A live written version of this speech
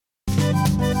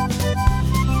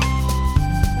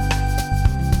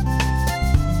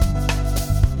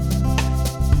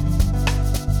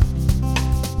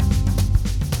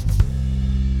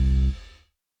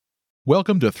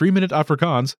Welcome to 3-Minute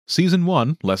Afrikaans, Season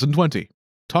 1, Lesson 20,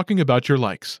 talking about your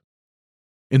likes.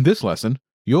 In this lesson,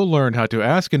 you'll learn how to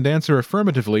ask and answer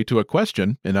affirmatively to a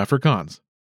question in Afrikaans.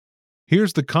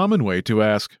 Here's the common way to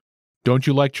ask, "Don't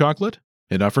you like chocolate?"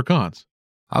 in Afrikaans.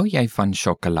 Hou jy van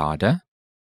sjokolade?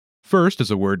 First is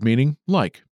a word meaning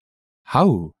like.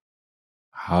 Hou.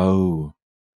 Hou.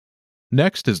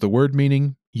 Next is the word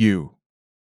meaning you.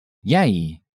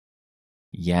 Jy.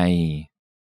 Jy.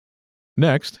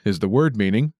 Next is the word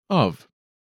meaning of.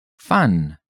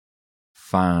 Van.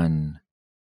 Van.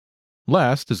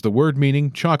 Last is the word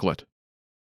meaning chocolate.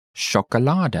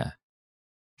 Sjokolade.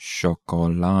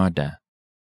 Sjokolade.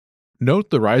 Note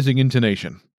the rising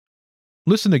intonation.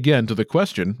 Listen again to the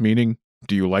question meaning,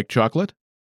 do you like chocolate?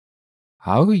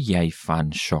 Hou jy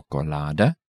van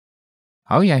sjokolade?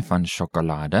 Hou jy van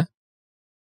sjokolade?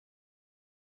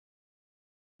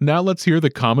 Now let's hear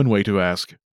the common way to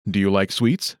ask, do you like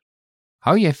sweets?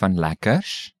 Hou jy van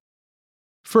lekkers?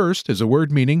 First is a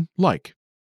word meaning like.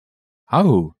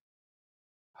 Hou.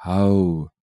 Hou.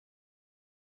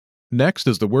 Next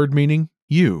is the word meaning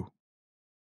you.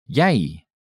 Jy.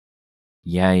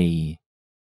 Jy.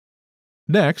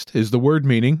 Next is the word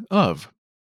meaning of.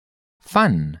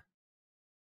 Van.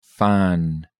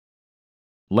 Van.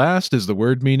 Last is the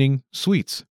word meaning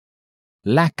sweets.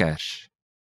 Lekkers.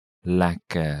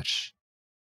 Lekkers.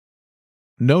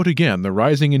 Note again the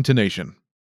rising intonation.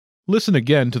 Listen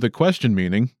again to the question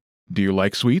meaning, do you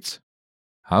like sweets?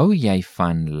 Hou jy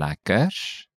van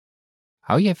lekkers?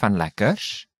 Hou jy van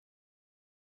lekkers?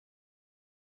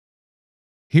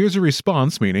 Here's a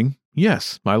response meaning,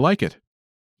 yes, I like it.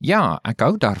 Ja, ek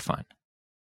hou daarvan.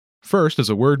 First is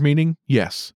a word meaning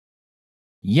yes.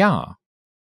 Ja.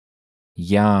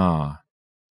 Ja.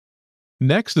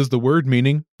 Next is the word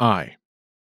meaning I.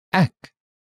 Ek.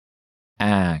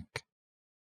 Ek.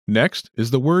 Next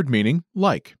is the word meaning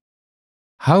like.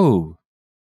 Hou.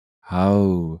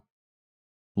 Hou.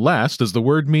 Last is the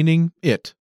word meaning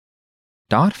it.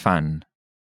 Daarvan.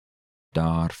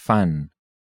 Daarvan.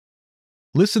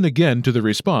 Listen again to the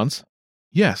response,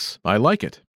 yes, I like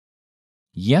it.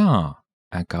 Ja,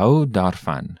 ek hou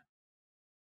daarvan.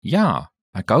 Ja,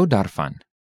 ek hou daarvan.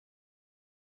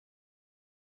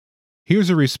 Here's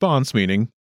a response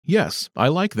meaning, yes, I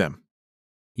like them.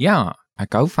 Ja,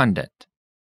 ek hou van dit.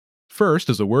 First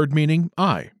is a word meaning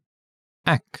I.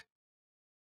 Ek.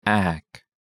 Ek.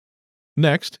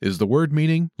 Next is the word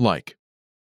meaning like.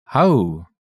 Hou.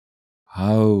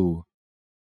 Hou.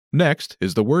 Next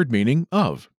is the word meaning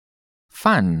of.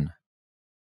 Van.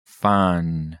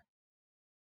 Van.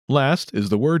 Last is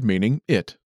the word meaning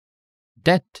it.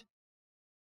 Dit.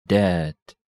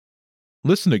 Dit.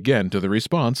 Listen again to the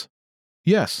response,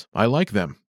 yes, I like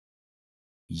them.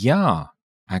 Ja,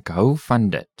 ek hou van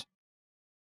dit.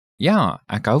 Ja,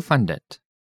 ek hou van dit.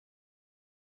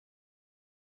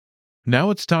 Now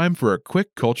it's time for a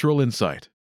quick cultural insight.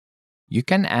 You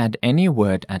can add any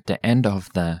word at the end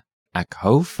of the ek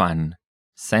hou van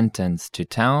sentence to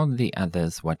tell the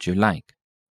others what you like.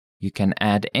 You can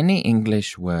add any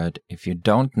English word if you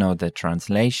don't know the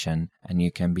translation, and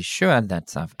you can be sure that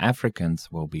South Africans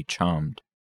will be charmed.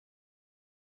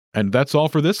 And that's all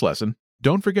for this lesson.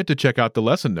 Don't forget to check out the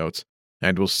lesson notes,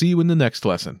 and we'll see you in the next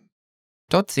lesson.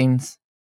 Tot ziens!